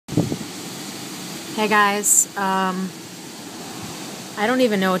Hey guys, I don't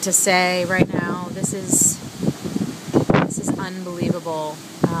even know what to say right now. This is unbelievable.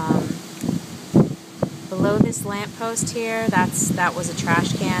 Below this lamppost here, that was a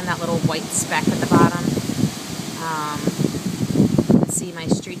trash can. That little white speck at the bottom. You can see my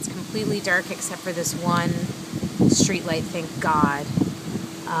street's completely dark except for this one street light. Thank God.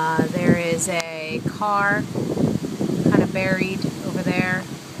 There is a car kind of buried over there.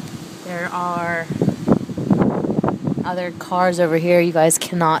 There are other cars over here you guys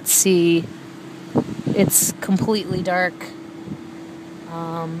cannot see. It's completely dark.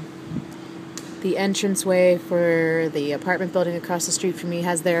 The entranceway for the apartment building across the street from me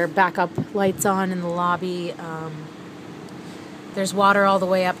has their backup lights on in the lobby. There's water all the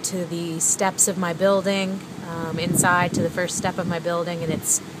way up to the steps of my building, inside to the first step of my building, and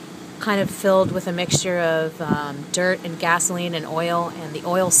it's kind of filled with a mixture of dirt and gasoline and oil, and the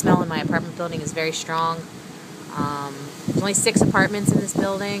oil smell in my apartment building is very strong. There's only 6 apartments in this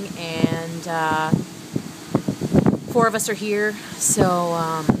building, and 4 of us are here,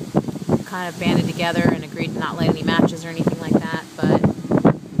 so kind of banded together and agreed to not light any matches or anything like that, but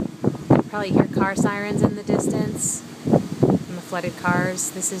you probably hear car sirens in the distance from the flooded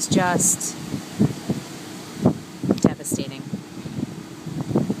cars. This is just devastating.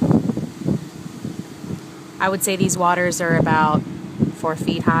 I would say these waters are about 4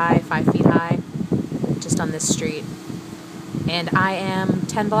 feet high, 5 feet high, just on this street. And I am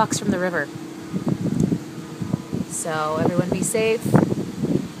 10 blocks from the river. So everyone be safe. I'm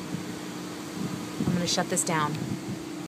going to shut this down.